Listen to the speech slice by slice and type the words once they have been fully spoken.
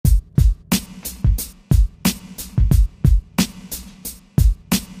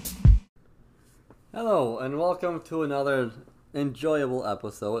Hello, and welcome to another enjoyable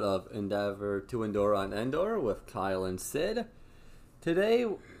episode of Endeavor to Endure on Endor with Kyle and Sid. Today,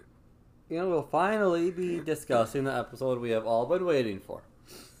 we'll finally be discussing the episode we have all been waiting for.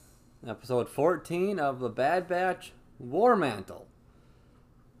 Episode 14 of The Bad Batch, War Mantle.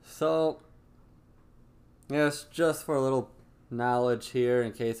 So, yes, just for a little knowledge here,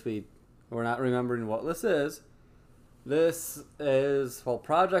 in case we're not remembering what this is. This is,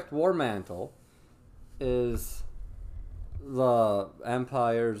 Project War Mantle is the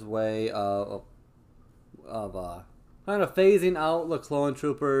Empire's way of kind of phasing out the clone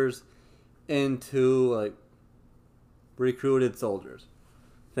troopers into recruited soldiers,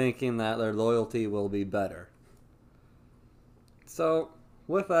 thinking that their loyalty will be better. So,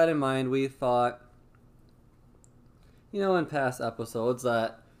 with that in mind, we thought, in past episodes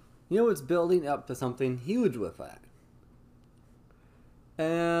that, it's building up to something huge with that.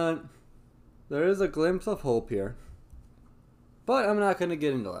 And there is a glimpse of hope here, but I'm not going to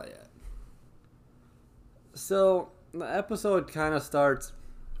get into that yet. So, the episode kind of starts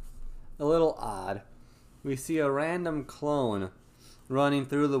a little odd. We see a random clone running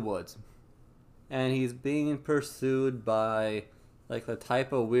through the woods, and he's being pursued by the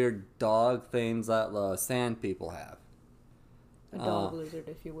type of weird dog things that the sand people have. A dog lizard,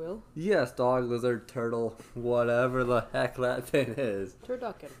 if you will. Yes, dog, lizard, turtle, whatever the heck that thing is.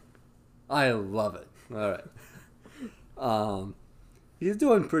 Turducken. I love it. Alright. He's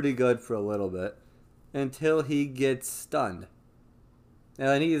doing pretty good for a little bit until he gets stunned.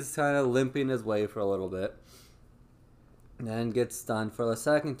 And he's kind of limping his way for a little bit. And then gets stunned for the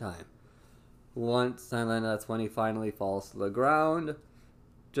second time. And then that's when he finally falls to the ground,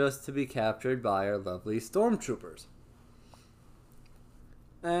 just to be captured by our lovely stormtroopers.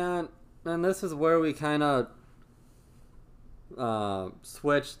 And this is where we kind of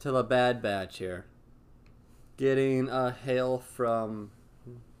switch to the Bad Batch here, getting a hail from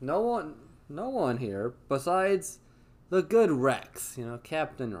no one here besides the good Rex,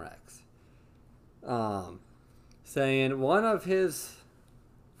 Captain Rex, saying one of his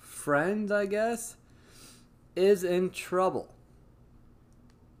friends, I guess, is in trouble.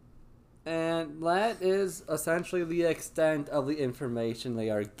 And that is essentially the extent of the information they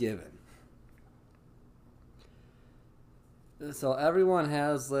are given. So everyone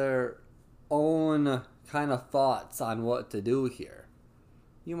has their own kind of thoughts on what to do here.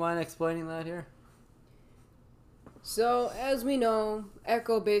 You mind explaining that here? So, as we know,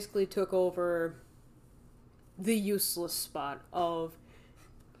 Echo basically took over the useless spot of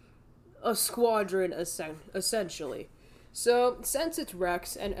a squadron, essentially. So, since it's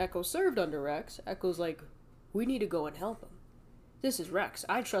Rex and Echo served under Rex, Echo's like, we need to go and help him. This is Rex.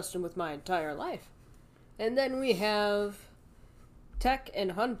 I trust him with my entire life. And then we have Tech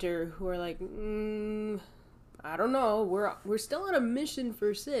and Hunter who are like, I don't know. We're still on a mission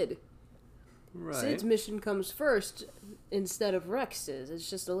for Sid. Right. Sid's mission comes first instead of Rex's. It's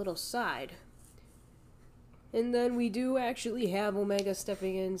just a little side. And then we do actually have Omega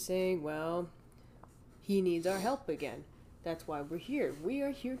stepping in saying, well, he needs our help again. That's why we're here. We are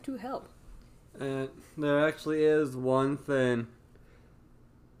here to help. And there actually is one thing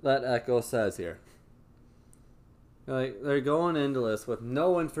that Echo says here. They're going into this with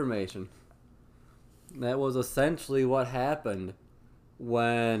no information. That was essentially what happened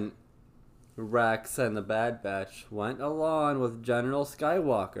when Rex and the Bad Batch went along with General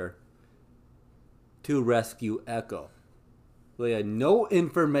Skywalker to rescue Echo. They had no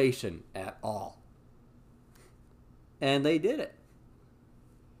information at all. And they did it.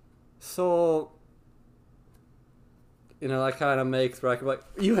 So, that kind of makes Rex like,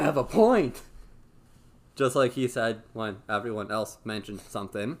 you have a point. Just like he said when everyone else mentioned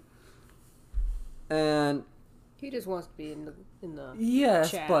something. And He just wants to be in the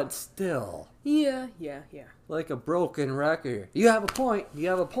yes, chat. but still. Yeah. Like a broken record. You have a point. You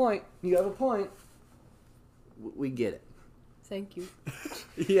have a point. You have a point. We get it. Thank you.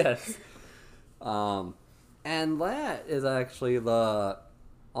 Yes. And that is actually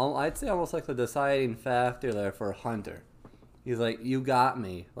I'd say almost like the deciding factor there for Hunter. He's like, you got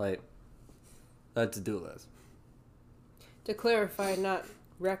me. Let's do this. To clarify, not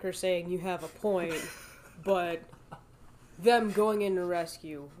Wrecker saying you have a point, but them going in to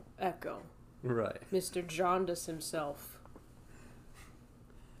rescue Echo. Right. Mr. Jaundice himself.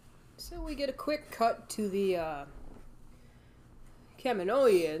 So we get a quick cut to the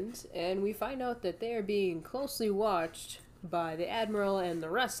Kaminoans, and we find out that they are being closely watched by the Admiral and the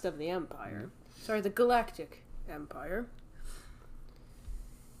rest of the Empire. Sorry, the Galactic Empire.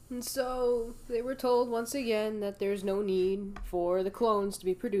 And so they were told once again that there's no need for the clones to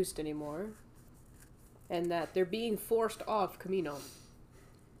be produced anymore. and that they're being forced off Kamino.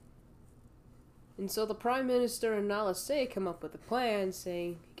 And so the Prime Minister and Nala Se come up with a plan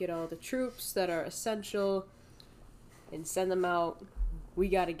saying, get all the troops that are essential and send them out. We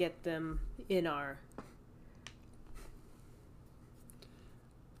gotta get them in our...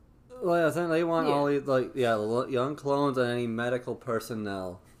 Well, I think they want Yeah. all these, like, the young clones and any medical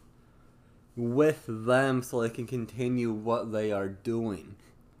personnel with them so they can continue what they are doing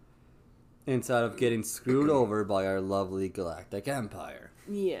instead of getting screwed over by our lovely galactic empire.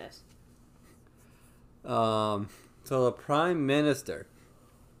 Yes. So the Prime Minister,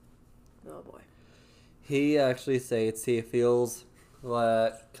 Oh boy. he actually states he feels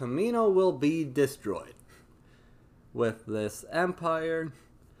that Kamino will be destroyed with this empire.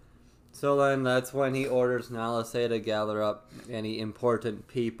 So then that's when he orders Nala Se to gather up any important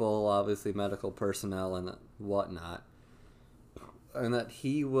people, obviously medical personnel and whatnot, and that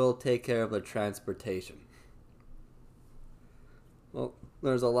he will take care of the transportation. Well,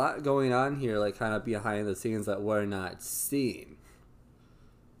 there's a lot going on here, like kind of behind the scenes that we're not seeing.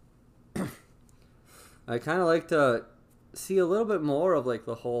 I kind of like to see a little bit more of like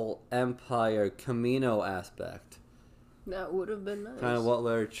the whole Empire Kamino aspect. That would have been nice. Kind of what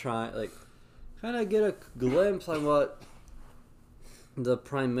they're trying, like, kind of get a glimpse on what the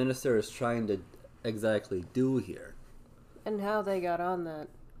Prime Minister is trying to exactly do here. And how they got on that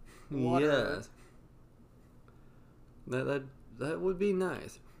water. Yes. That would be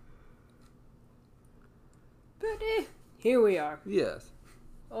nice. But here we are. Yes.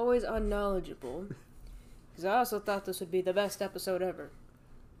 Always unknowledgeable. Because I also thought this would be the best episode ever.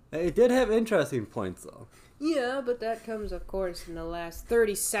 It did have interesting points, though. Yeah, but that comes, of course, in the last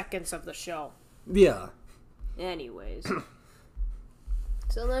 30 seconds of the show. Yeah. Anyways.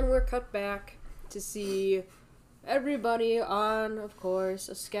 So then we're cut back to see everybody on, of course,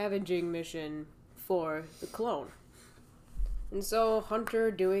 a scavenging mission for the clone. And so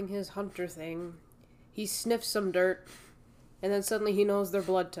Hunter doing his Hunter thing, he sniffs some dirt, and then suddenly he knows their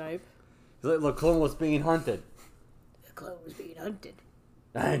blood type. The clone was being hunted. The clone was being hunted.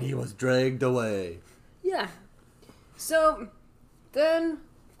 And he was dragged away. Yeah. So then,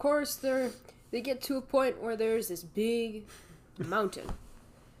 of course, they get to a point where there's this big mountain.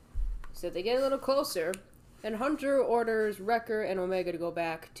 So they get a little closer, and Hunter orders Wrecker and Omega to go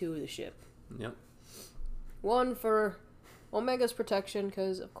back to the ship. Yep. One for Omega's protection,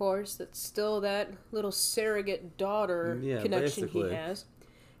 because, of course, that's still that little surrogate daughter connection basically. he has.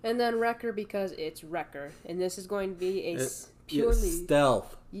 And then Wrecker because it's Wrecker. And this is going to be a purely...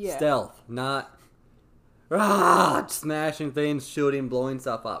 stealth. Yeah. Stealth, not smashing things, shooting, blowing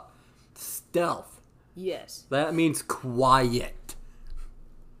stuff up. Stealth. Yes. That means quiet.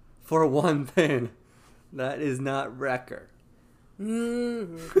 For one thing, that is not Wrecker.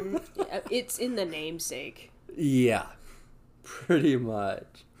 Mm-hmm. Yeah, it's in the namesake. Yeah, pretty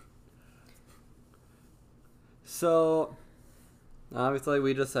much. So, obviously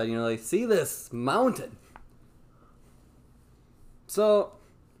we just said, like, see this mountain. So,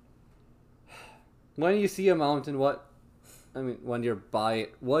 when you see a mountain, when you're by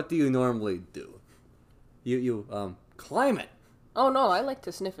it, what do you normally do? You climb it. Oh no, I like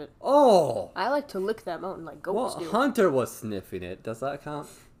to sniff it. Oh! I like to lick that mountain like goats Well, do. Hunter was sniffing it. Does that count?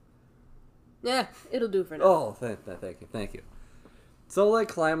 Yeah, it'll do for now. Oh, thank you. So they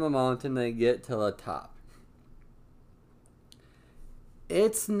climb the mountain, they get to the top.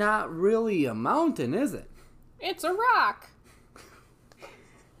 It's not really a mountain, is it? It's a rock!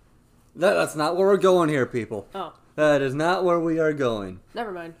 That's not where we're going here, people. Oh, That is not where we are going.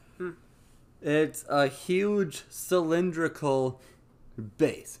 never mind. It's a huge cylindrical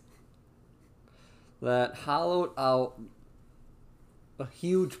base that hollowed out a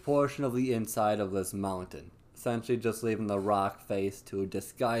huge portion of the inside of this mountain, essentially just leaving the rock face to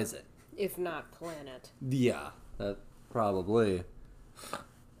disguise it. If not planet. Yeah, that probably.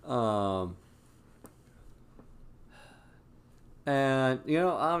 And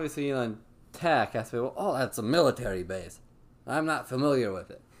obviously, Tech has to be, well, oh, that's a military base. I'm not familiar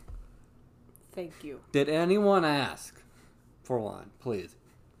with it. Thank you. Did anyone ask? For one, please.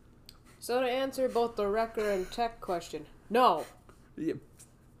 So to answer both the Wrecker and Tech question, no. Yeah,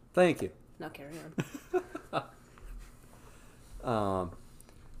 thank you. Now carry on.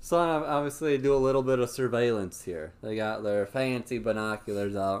 So obviously they do a little bit of surveillance here. They got their fancy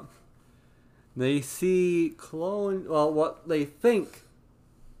binoculars out. They see what they think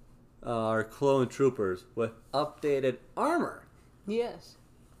are clone troopers with updated armor. Yes.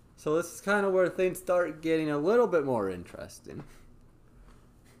 So this is kind of where things start getting a little bit more interesting.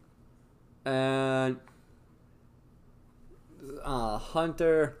 And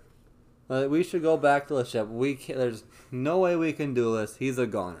Hunter We should go back to the ship. We can't, there's no way we can do this. He's a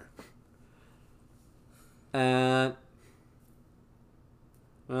goner. And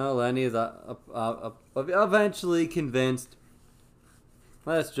well, Lenny's eventually convinced.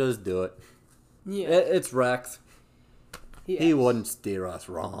 Let's just do it. Yeah. It's Rex. Yes. He wouldn't steer us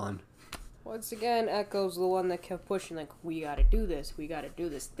wrong. Once again, Echo's the one that kept pushing, like, we gotta do this, we gotta do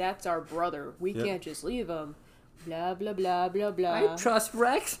this. That's our brother. We Yep. can't just leave him. Blah, blah, blah, blah, blah. I trust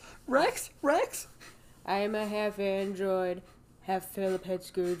Rex. Rex. I am a half android, half Philip head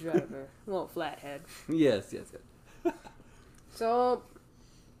screwdriver. Well, flathead. Yes. So,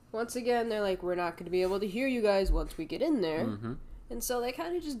 once again, they're like, we're not gonna be able to hear you guys once we get in there. Mm-hmm. And so they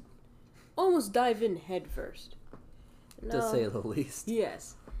kind of just almost dive in head first. To say the least.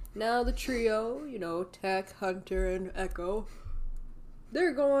 Yes. Now the trio, Tech, Hunter, and Echo,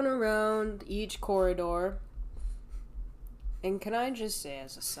 they're going around each corridor. And can I just say,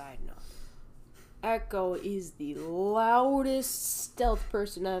 as a side note, Echo is the loudest stealth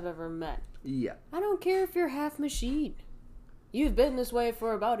person I've ever met. Yeah. I don't care if you're half machine. You've been this way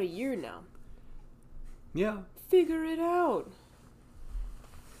for about a year now. Yeah. Figure it out.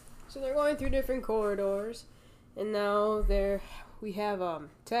 So they're going through different corridors, and now we have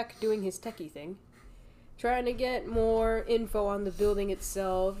Tech doing his techie thing, trying to get more info on the building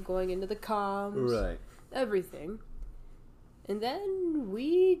itself, going into the comms, Right. everything. And then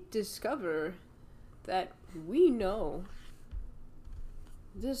we discover that we know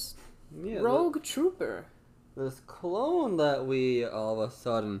this rogue trooper. This clone that we all of a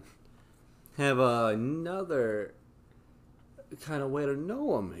sudden have another kind of way to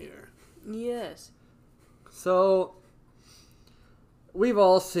know him here. Yes. So, we've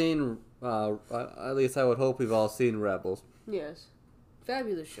all seen, at least I would hope we've all seen Rebels. Yes.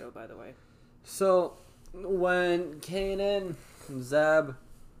 Fabulous show, by the way. So, when Kanan, Zeb,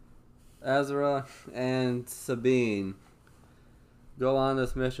 Ezra, and Sabine go on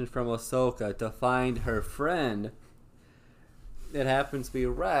this mission from Ahsoka to find her friend, it happens to be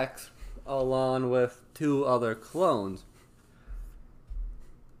Rex, along with 2 other clones.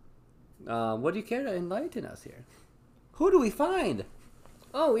 Would you care to enlighten us here? Who do we find?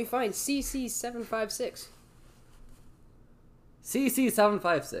 Oh, we find CC-756.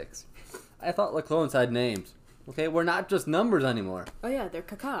 CC-756. I thought the clones had names. Okay, we're not just numbers anymore. Oh yeah, they're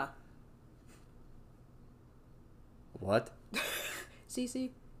Kaka. What?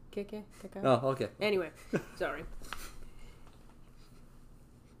 CC, KK, Kaka. Oh, okay. Anyway, sorry.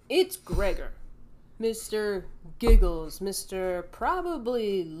 It's Gregor. Mr. Giggles, Mr.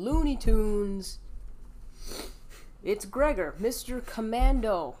 Probably Looney Tunes. It's Gregor, Mr.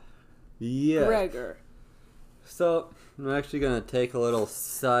 Commando. Yeah. Gregor. So, I'm actually going to take a little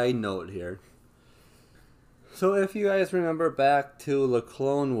side note here. So, if you guys remember back to the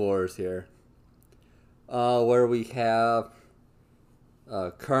Clone Wars here, where we have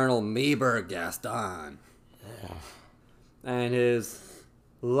Colonel Meeber Gaston and his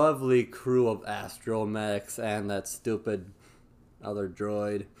lovely crew of astromechs and that stupid other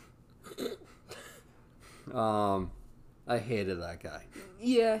droid. I hated that guy.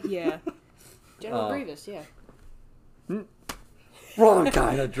 Yeah. General Grievous, yeah. Wrong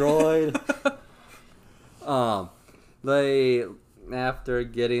kind of droid. They, after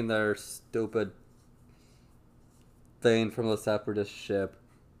getting their stupid thing from the Separatist ship,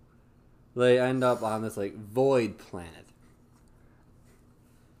 they end up on this, void planet.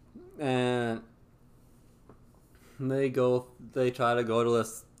 And they try to go to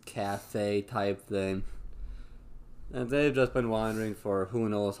this cafe type thing. And they've just been wandering for who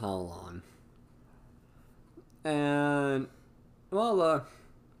knows how long. And, well, the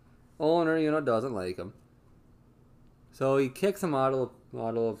owner, doesn't like him. So he kicks him out of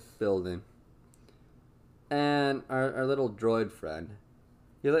the building. And our little droid friend,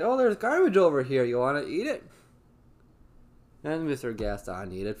 he's like, oh, there's garbage over here. You want to eat it? And Mr. Gaston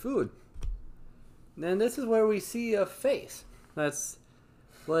needed food. And this is where we see a face. That's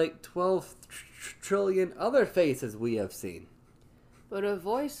like 12 trillion other faces we have seen. But a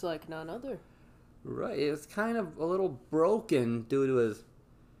voice like none other. Right. It's kind of a little broken due to his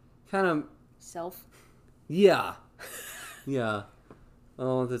kind of... Self. Yeah. Yeah.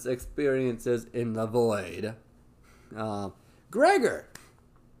 Oh, his experiences in the void. Gregor!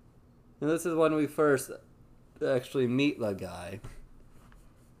 And this is when we first actually meet the guy.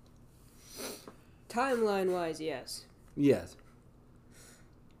 Timeline-wise, yes. Yes.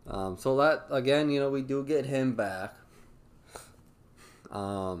 So that, again, we do get him back.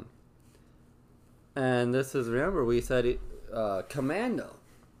 And this is, remember, we said Commando.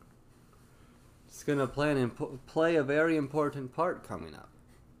 It's going to play a very important part coming up.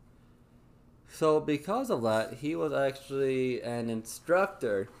 So because of that, he was actually an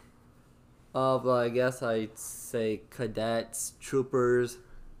instructor of, I guess I'd say, cadets, troopers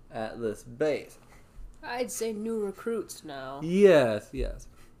at this base. I'd say new recruits now. Yes, yes.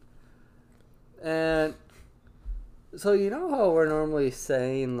 And so you know how we're normally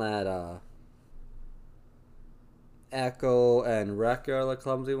saying that Echo and Wrecker are the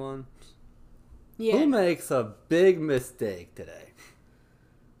clumsy ones? Yeah. Who makes a big mistake today?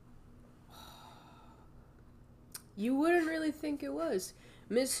 You wouldn't really think it was.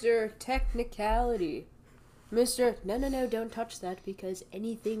 Mr. Technicality. Mr. No, don't touch that because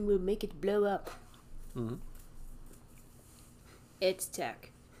anything will make it blow up. Mm-hmm. It's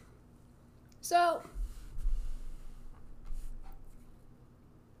tech. So,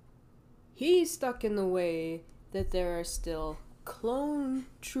 he's stuck in the way that there are still clone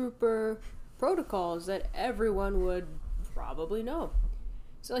trooper protocols that everyone would probably know.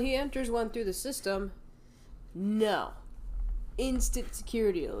 So he enters one through the system. No. Instant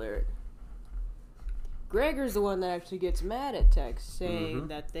security alert. Gregor's the one that actually gets mad at Tech, saying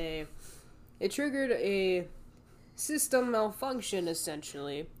that it triggered a system malfunction,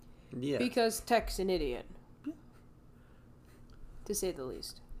 essentially, Yeah. because Tech's an idiot. To say the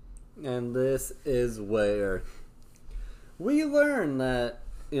least. And this is where we learn that,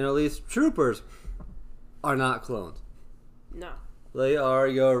 these troopers are not clones. No. They are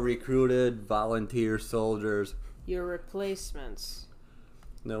your recruited volunteer soldiers. Your replacements.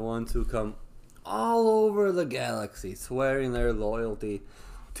 The ones who come all over the galaxy swearing their loyalty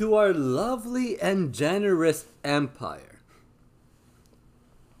to our lovely and generous empire.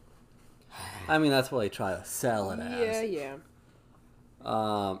 I mean, that's what they try to sell it as. Yeah.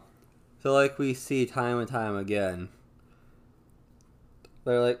 So like we see time and time again,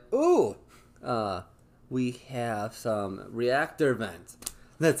 they're like, ooh, we have some reactor vents.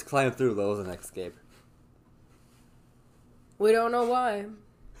 Let's climb through those and escape. We don't know why.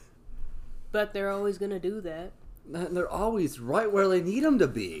 But they're always gonna do that. And they're always right where they need them to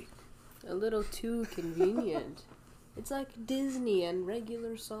be. A little too convenient. It's like Disney and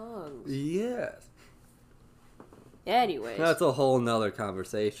regular songs. Yes. Anyways. That's a whole nother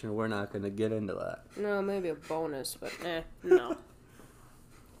conversation. We're not going to get into that. No, maybe a bonus, but no.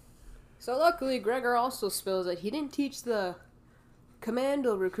 So luckily, Gregor also spills that he didn't teach the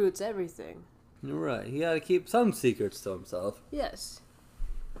commando recruits everything. You're right. He had to keep some secrets to himself. Yes.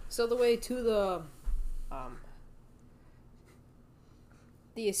 So the way to the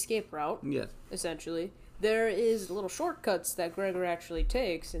escape route, Yes. essentially, there is little shortcuts that Gregor actually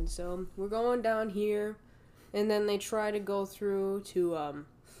takes, and so we're going down here, and then they try to go through to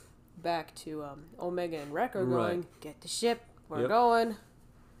back to Omega and Wrecker, going, get the ship, we're going.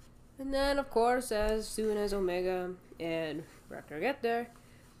 And then, of course, as soon as Omega and Wrecker get there,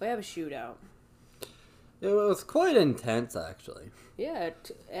 we have a shootout. It was quite intense, actually. Yeah,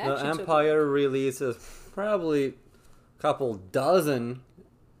 The Empire releases probably a couple dozen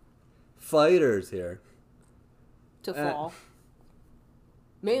fighters here. To fall.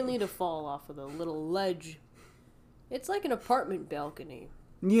 Mainly to fall off of the little ledge. It's like an apartment balcony.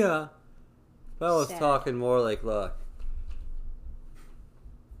 Yeah. But I was Sad. talking more like the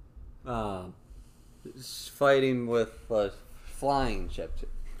fighting with flying ships.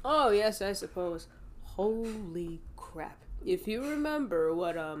 Oh, yes, I suppose. Holy crap. If you remember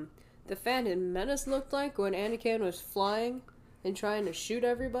what the Phantom Menace looked like when Anakin was flying and trying to shoot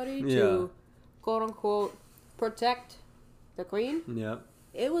everybody to, quote-unquote, protect the Queen, Yep.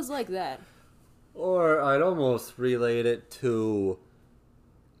 it was like that. Or I'd almost relate it to...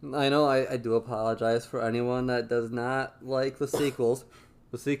 I know I do apologize for anyone that does not like the sequels,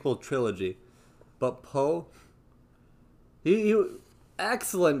 the sequel trilogy. But Poe, he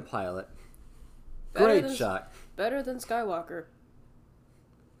excellent pilot. Great shot. Better than Skywalker.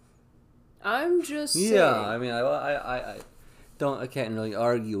 I'm just saying. Yeah, I mean, I can't really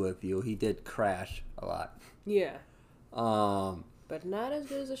argue with you. He did crash a lot. Yeah. Um, But not as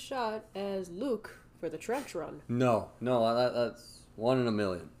good as a shot as Luke for the trench run. no, that's 1 in a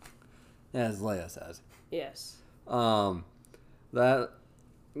million, as Leia says. Yes. That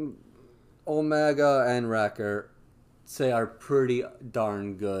Omega and Wrecker say are pretty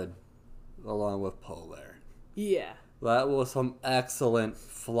darn good, along with Poe there. Yeah. That was some excellent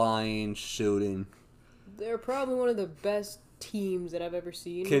flying shooting. They're probably one of the best teams that I've ever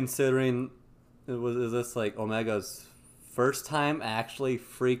seen. Considering is this like Omega's first time actually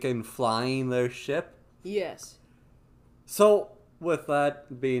freaking flying their ship? Yes. So, with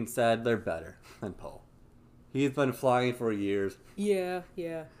that being said, they're better than Poe. He's been flying for years. Yeah.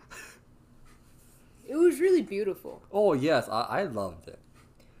 It was really beautiful. Oh, yes, I loved it.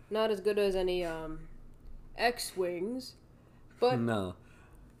 Not as good as any X-Wings, but No.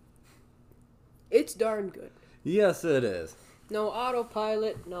 it's darn good. Yes, it is. No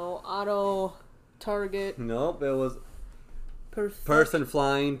autopilot, no auto target. Nope, it was Perfect. person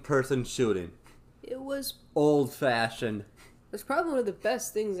flying, person shooting. It was Old fashioned. probably one of the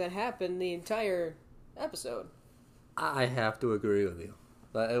best things that happened the entire episode. I have to agree with you.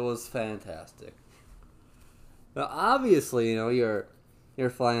 But it was fantastic. Now, obviously, you're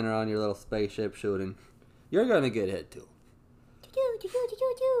flying around your little spaceship shooting. You're gonna get hit too.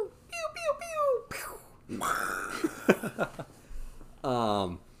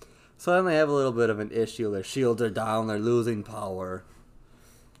 So then they have a little bit of an issue. Their shields are down. They're losing power.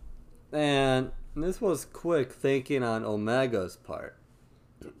 And this was quick thinking on Omega's part.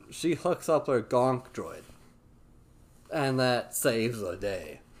 She hooks up her Gonk droid. And that saves the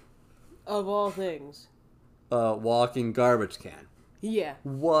day. Of all things. Walking garbage can. Yeah.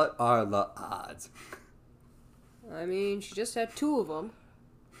 What are the odds? I mean, she just had 2 of them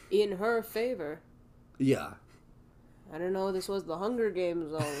in her favor. Yeah. I don't know this was the Hunger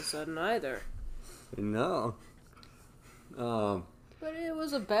Games all of a sudden either. No. But it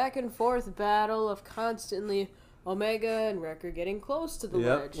was a back and forth battle of constantly Omega and Wrecker getting close to the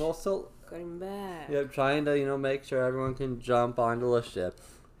ledge. Well, so Getting back. yep, trying to make sure everyone can jump onto the ship.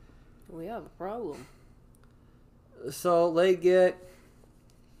 We have a problem. So they get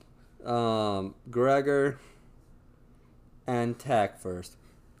Gregor and Tech first,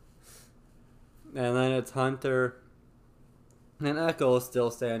 and then it's Hunter and Echo still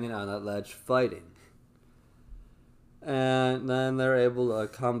standing on that ledge fighting. And then they're able to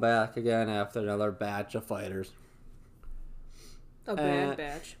come back again after another batch of fighters. A bad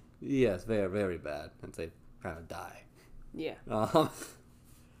batch. Yes, very, very bad. And they kind of die. Yeah.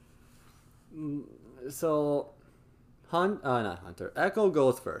 So, not Hunter. Echo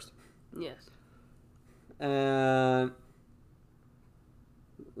goes first. Yes. And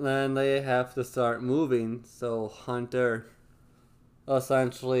then they have to start moving, so Hunter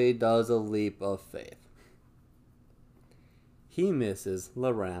essentially does a leap of faith. He misses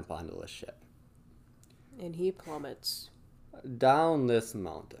the ramp onto the ship. And he plummets. Down this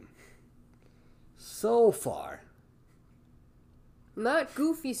mountain. So far. Not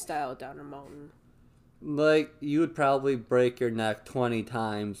Goofy style down a mountain. Like, you would probably break your neck 20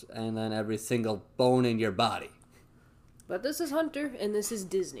 times and then every single bone in your body. But this is Hunter, and this is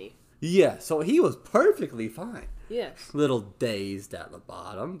Disney. Yeah, so he was perfectly fine. Yes. Little dazed at the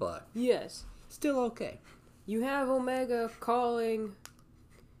bottom, but Yes. still okay. You have Omega calling,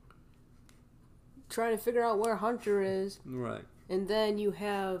 trying to figure out where Hunter is, Right. and then you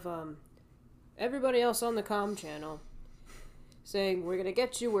have everybody else on the comm channel saying, "We're gonna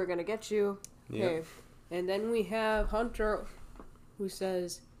get you. We're gonna get you." Yeah. Okay. And then we have Hunter, who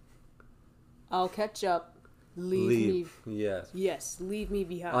says, "I'll catch up. Leave me." Yes. Yes, leave me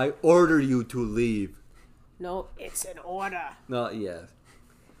behind. I order you to leave. No, it's an order. Not yes.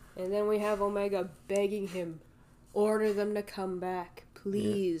 And then we have Omega begging him, order them to come back,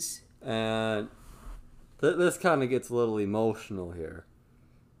 please. And this kind of gets a little emotional here.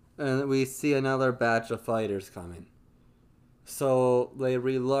 And we see another batch of fighters coming. So they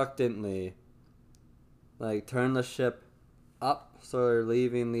reluctantly turn the ship up so they're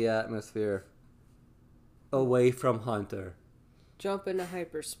leaving the atmosphere away from Hunter. Jump into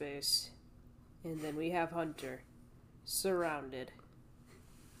hyperspace. And then we have Hunter surrounded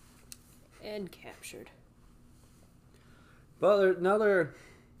and captured. But another...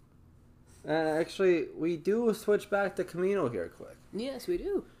 actually, we do switch back to Camino here quick. Yes, we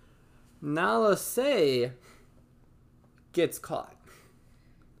do. Nala Se gets caught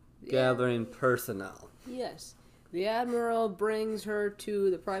gathering personnel. Yes. The Admiral brings her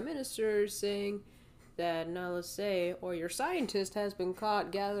to the Prime Minister saying that Nala Se, or your scientist, has been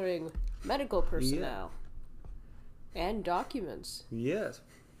caught gathering medical personnel and documents. Yes.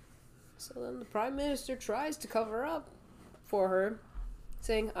 So then the Prime Minister tries to cover up for her,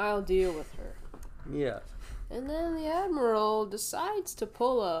 saying, "I'll deal with her." Yes. And then the Admiral decides to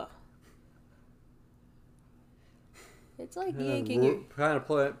pull a... It's like yanking your... Kind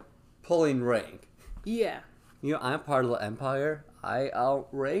of pulling rank. Yeah. I'm part of the Empire. I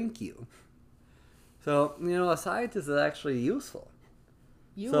outrank you. So, a scientist is actually useful.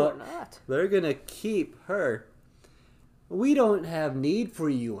 You So- are not. They're going to keep her. We don't have need for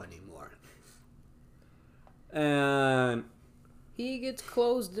you anymore. And... He gets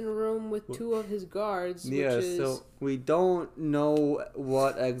closed in a room with 2 of his guards, which is... so we don't know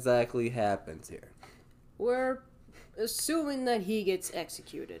what exactly happens here. We're assuming that he gets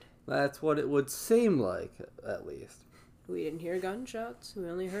executed. That's what it would seem like, at least. We didn't hear gunshots. We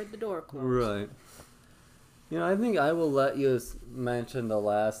only heard the door close. Right. I think I will let you mention the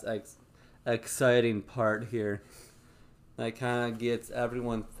last exciting part here. That kind of gets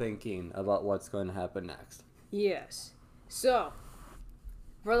everyone thinking about what's going to happen next. Yes. So,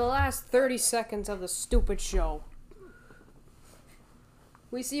 for the last 30 seconds of the stupid show,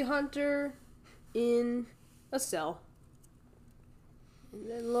 we see Hunter in a cell.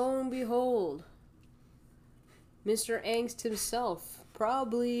 And then lo and behold, Mr. Angst himself,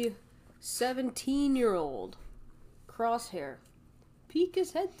 probably 17-year-old, Crosshair, peek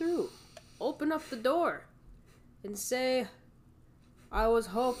his head through, open up the door, and say, "I was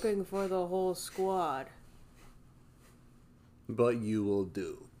hoping for the whole squad." But you will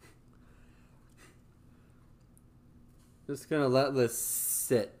do. Just gonna let this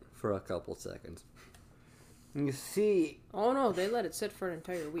sit for a couple seconds. You see... Oh no, they let it sit for an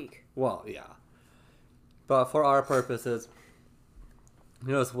entire week. Well, yeah. But for our purposes,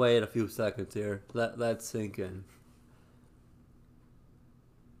 just wait a few seconds here. Let that sink in.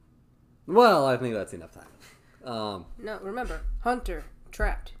 Well, I think that's enough time. No, remember, Hunter,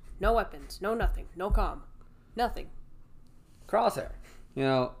 trapped. No weapons, no nothing, no comm. Nothing. Crosshair.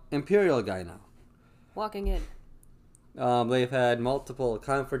 Imperial guy now. Walking in. They've had multiple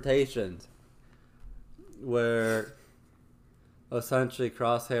confrontations where essentially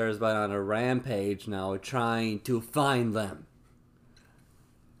Crosshair has been on a rampage now trying to find them.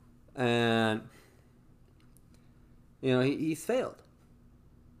 And, he's failed.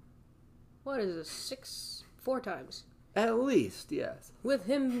 What is this? 4 times. At least, yes. With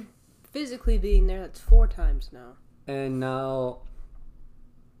him physically being there, that's 4 times now. And now,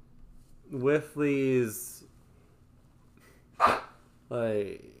 with these,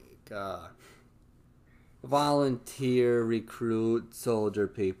 volunteer, recruit, soldier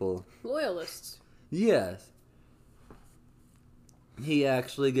people. Loyalists. Yes. He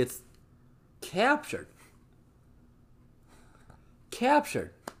actually gets captured.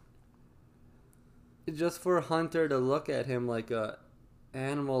 Just for Hunter to look at him like a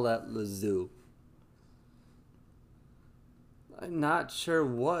animal at the zoo. I'm not sure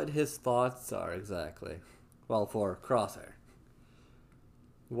what his thoughts are exactly. Well, for Crosshair.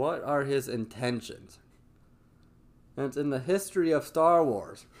 What are his intentions? And it's in the history of Star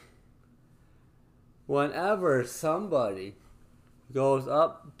Wars. Whenever somebody goes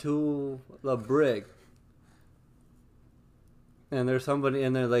up to the brig and there's somebody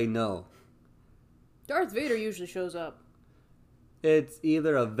in there they know, Darth Vader usually shows up. it's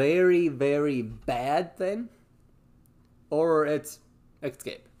either a very, very bad thing or it's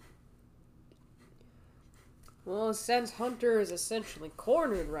escape. Well, since Hunter is essentially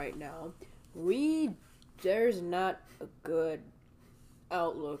cornered right now, there's not a good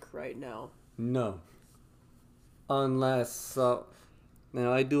outlook right now. No. Unless,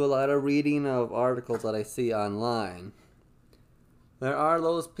 I do a lot of reading of articles that I see online. There are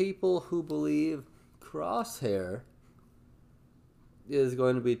those people who believe Crosshair is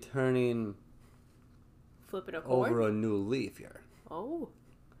going to be turning Flipping a coin? over a new leaf here. Oh.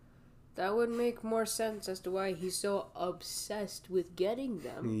 That would make more sense as to why he's so obsessed with getting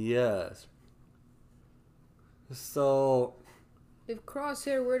them. Yes. So, If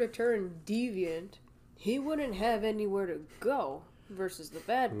Crosshair were to turn deviant, he wouldn't have anywhere to go versus the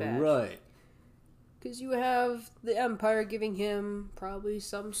Bad Batch. right. Because you have the Empire giving him probably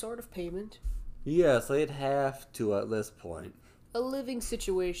some sort of payment, Yes, they'd have to at this point. a living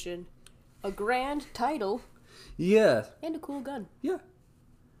situation, a grand title, Yes. and a cool gun. Yeah.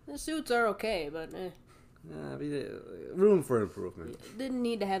 The suits are okay, but Room for improvement. didn't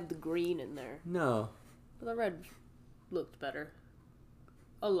need to have the green in there. No. But the red looked better.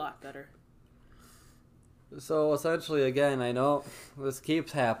 A lot better. So essentially, again, I know this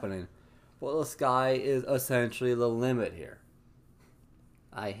keeps happening, but the sky is essentially the limit here.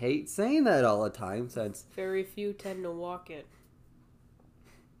 I hate saying that all the time since... Very few tend to walk it.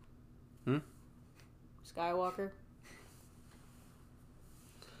 Skywalker?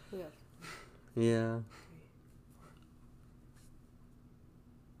 Yeah. Yeah.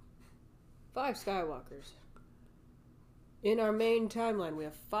 5 Skywalkers. In our main timeline, we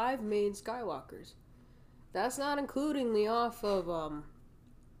have 5 main Skywalkers. That's not including the off of,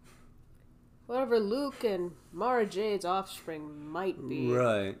 whatever Luke and Mara Jade's offspring might be.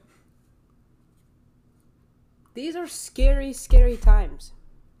 Right. These are scary, scary times.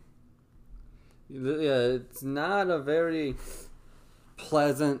 Yeah, it's not a very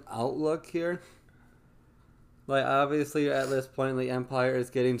pleasant outlook here. Like, obviously, at this point, the Empire is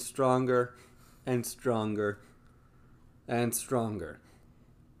getting stronger and stronger and stronger.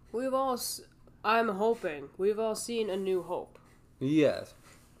 We've all I'm hoping. We've all seen A New Hope. Yes.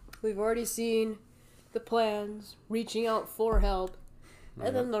 We've already seen the plans, reaching out for help,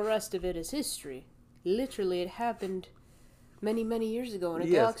 and then the rest of it is history. Literally, it happened many, many years ago in a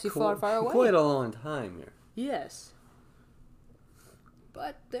galaxy far, far away. Quite a long time here. Yes.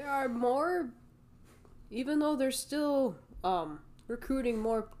 But there are more, even though they're still recruiting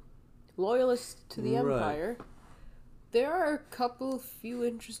more loyalists to the Empire, there are a couple few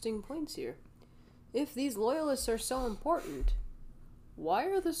interesting points here. If these loyalists are so important, why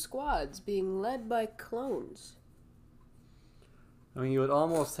are the squads being led by clones? I mean, you would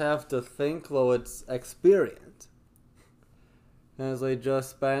almost have to think, though, it's experience. As they just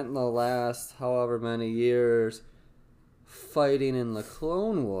spent the last however many years fighting in the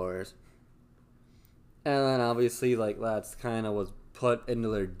Clone Wars. And then obviously, like, that's kind of was put into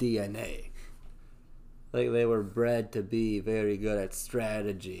their DNA. Like, they were bred to be very good at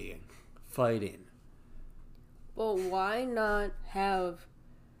strategy and fighting. But why not have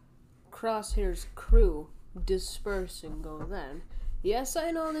Crosshair's crew disperse and go then? Yes,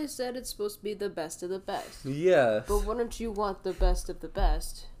 I know they said it's supposed to be the best of the best. Yes. But wouldn't you want the best of the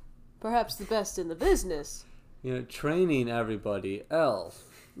best? Perhaps the best in the business. You know, training everybody else.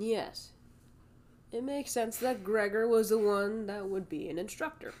 Yes. It makes sense that Gregor was the one that would be an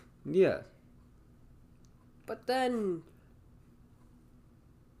instructor. Yes. But then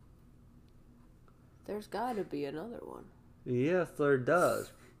there's gotta be another one. Yes, there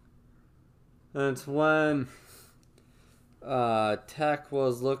does. And it's when Tech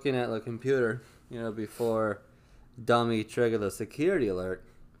was looking at the computer, before Dummy triggered the security alert.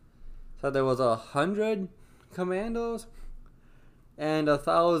 So there was 100 commandos and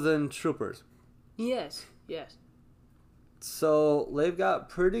 1,000 troopers. Yes, yes. So they've got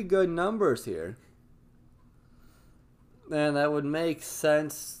pretty good numbers here. And that would make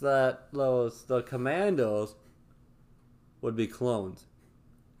sense that the commandos would be clones.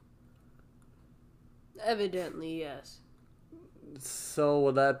 Evidently, yes. So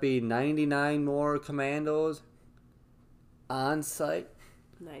would that be 99 more commandos on site?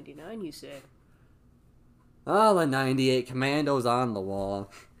 99, you say? Oh, the 98 commandos on the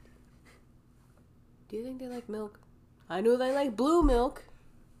wall. Do you think they like milk? I know they like blue milk.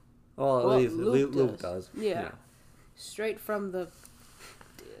 Well, at least Luke does. does. Yeah. Straight from the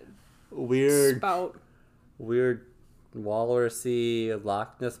Weird spout. walrusy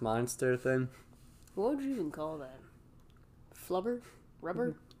Loch Ness monster thing. What would you even call that? Flubber?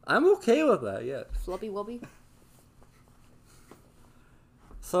 Rubber? I'm okay with that, yeah. Flubby wubby?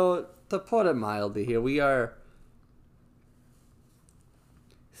 So, to put it mildly here, we are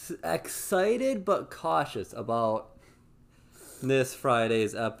excited but cautious about this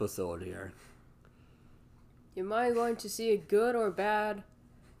Friday's episode here. Am I going to see a good or bad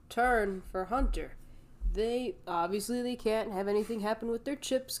turn for Hunter? They can't have anything happen with their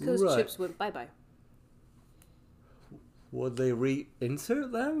chips because Right. chips went bye-bye. Would they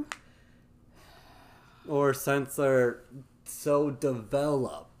reinsert them? Or since they're so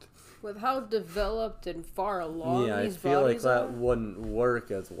developed? With how developed and far along Yeah, I these feel like bodies that are. wouldn't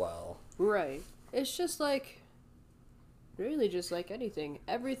work as well. Right. It's just like, really just like anything.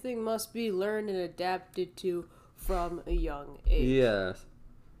 Everything must be learned and adapted to from a young age. Yes.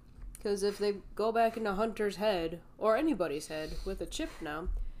 Because if they go back into Hunter's head, or anybody's head, with a chip now,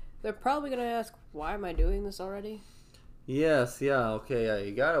 they're probably going to ask, why am I doing this already? Yes, yeah, okay, yeah,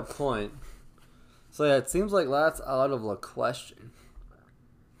 you got a point. So yeah, it seems like that's out of the question.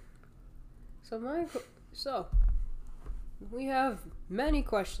 So, we have many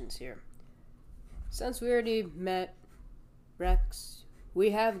questions here. Since we already met Rex,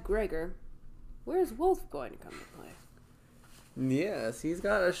 we have Gregor. Where's Wolf going to come to play? Yes, he's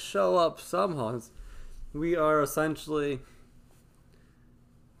got to show up somehow. We are essentially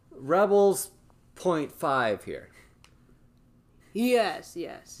Rebels 0.5 here. Yes,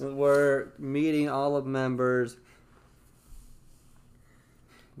 yes. We're meeting all the members.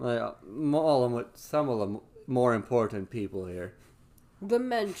 Like some of the more important people here. The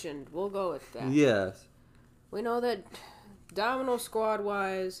mentioned, we'll go with that. Yes. We know that Domino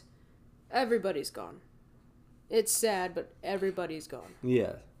Squad-wise, everybody's gone. It's sad, but everybody's gone.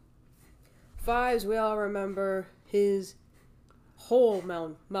 Yes. Fives, we all remember his whole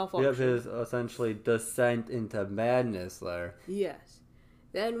malfunction. We have his essentially descent into madness there. Yes.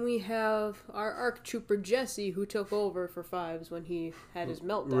 Then we have our ARC Trooper Jesse, who took over for Fives when he had his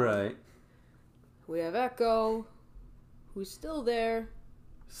meltdown. Right. We have Echo, who's still there.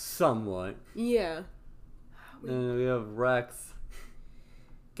 Somewhat. Yeah. And we have Rex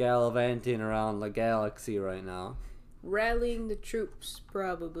gallivanting around the galaxy right now. Rallying the troops,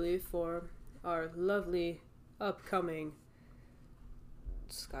 probably, for our lovely upcoming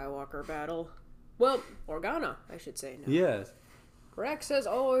Skywalker battle. Well, Organa, I should say now. Yes. Rex has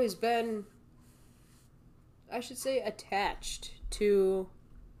always been, I should say, attached to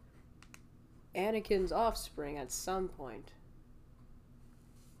Anakin's offspring at some point.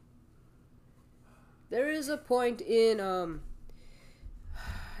 There is a point in,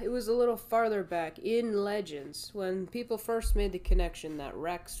 it was a little farther back in Legends when people first made the connection that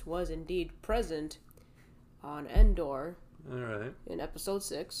Rex was indeed present on Endor. Alright. In Episode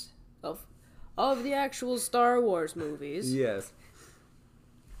 6 of the actual Star Wars movies. Yes.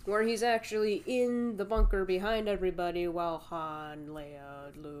 Where he's actually in the bunker behind everybody while Han,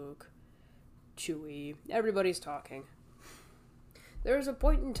 Leia, Luke, Chewie, everybody's talking. There was a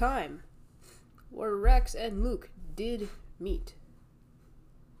point in time where Rex and Luke did meet.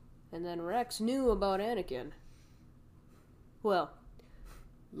 And then Rex knew about Anakin. Well,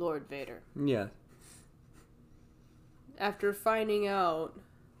 Lord Vader. Yeah. After finding out,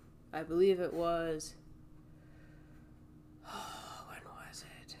 I believe it was... when was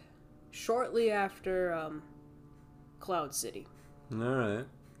it? Shortly after Cloud City. Alright.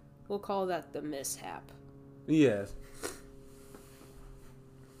 We'll call that the mishap. Yes.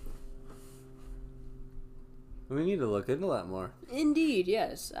 We need to look into that more. Indeed,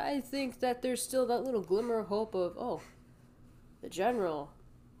 yes. I think that there's still that little glimmer of hope of, the General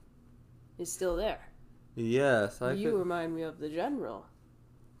is still there. Yes, You remind me of the General.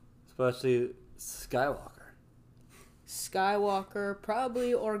 Especially Skywalker. Skywalker,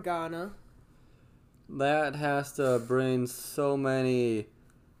 probably Organa. That has to bring so many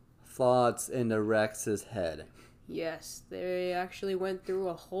thoughts into Rex's head. Yes, they actually went through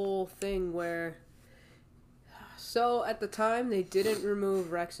a whole thing where... So, at the time, they didn't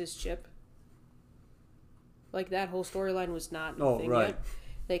remove Rex's chip. Like, that whole storyline was not a thing right. yet.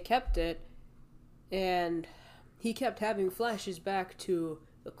 They kept it, and he kept having flashes back to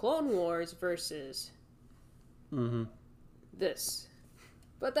the Clone Wars versus this.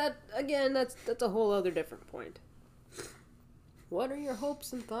 But that, again, that's a whole other different point. What are your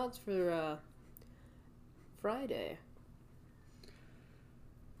hopes and thoughts for Friday?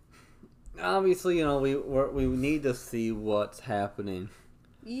 Obviously, you know, we need to see what's happening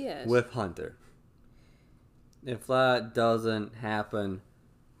with Hunter. If that doesn't happen,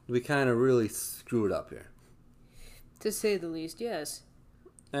 we kind of really screwed up here. To say the least, yes.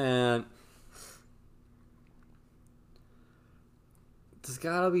 And there's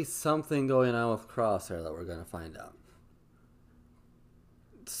got to be something going on with Crosshair that we're going to find out.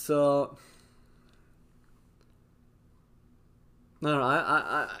 So, I don't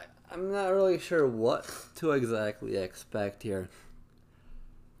know, I'm not really sure what to exactly expect here.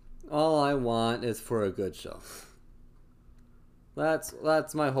 All I want is for a good show. That's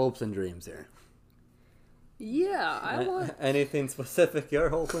my hopes and dreams here. Yeah, I want... Anything specific you're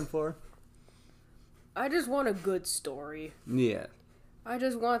hoping for? I just want a good story. Yeah. I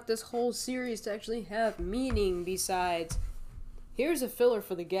just want this whole series to actually have meaning besides, here's a filler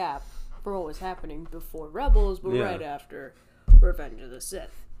for the gap for what was happening before Rebels, but right after Revenge of the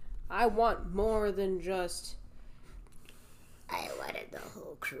Sith. I want more than just, I wanted the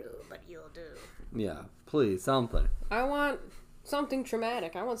whole crew, but you'll do. Yeah, please, something. I want something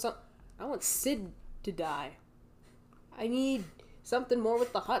traumatic. I want Sid to die. I need something more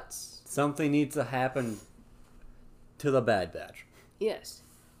with the Hutts. Something needs to happen to the Bad Batch. Yes.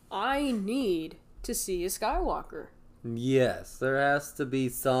 I need to see a Skywalker. Yes, there has to be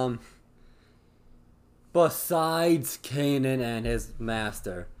some, besides Kanan and his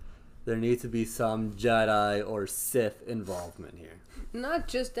master, there needs to be some Jedi or Sith involvement here. Not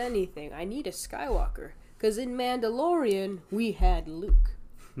just anything. I need a Skywalker. Because in Mandalorian, we had Luke.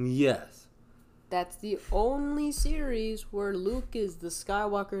 Yes. That's the only series where Luke is the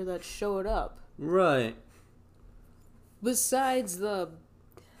Skywalker that showed up. Right. Besides the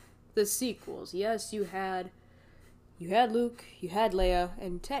sequels. Yes, you had Luke, you had Leia,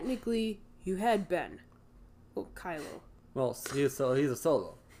 and technically you had Ben. Oh, Kylo. Well, he's a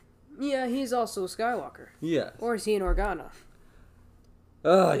Solo. Yeah, he's also a Skywalker. Yes. Or is he an Organa?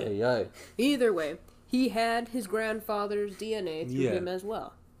 Oh, yeah. Either way, he had his grandfather's DNA through him as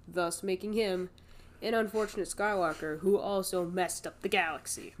well, thus making him an unfortunate Skywalker who also messed up the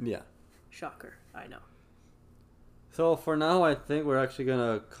galaxy. Yeah. Shocker, I know. So for now, I think we're actually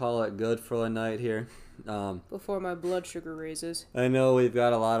going to call it good for the night here. Before my blood sugar raises. I know we've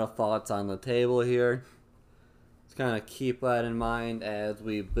got a lot of thoughts on the table here. Let's kind of keep that in mind as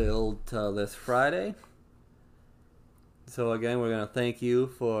we build to this Friday. So again, we're going to thank you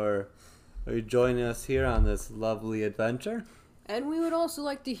for joining us here on this lovely adventure. And we would also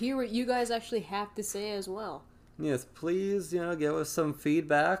like to hear what you guys actually have to say as well. Yes, please, give us some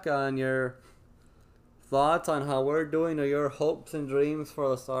feedback on your thoughts on how we're doing or your hopes and dreams for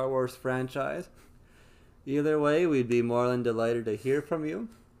the Star Wars franchise. Either way, we'd be more than delighted to hear from you.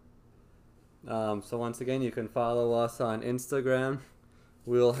 So once again, you can follow us on Instagram.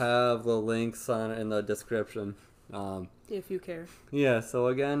 We'll have the links in the description. If you care. Yeah, so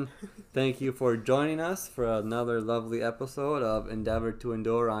again, thank you for joining us for another lovely episode of Endeavor to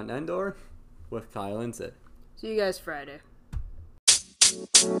Endure on Endor with Kyle and Sid. See you guys Friday.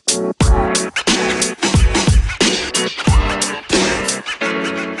 You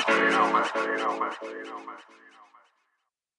know, man.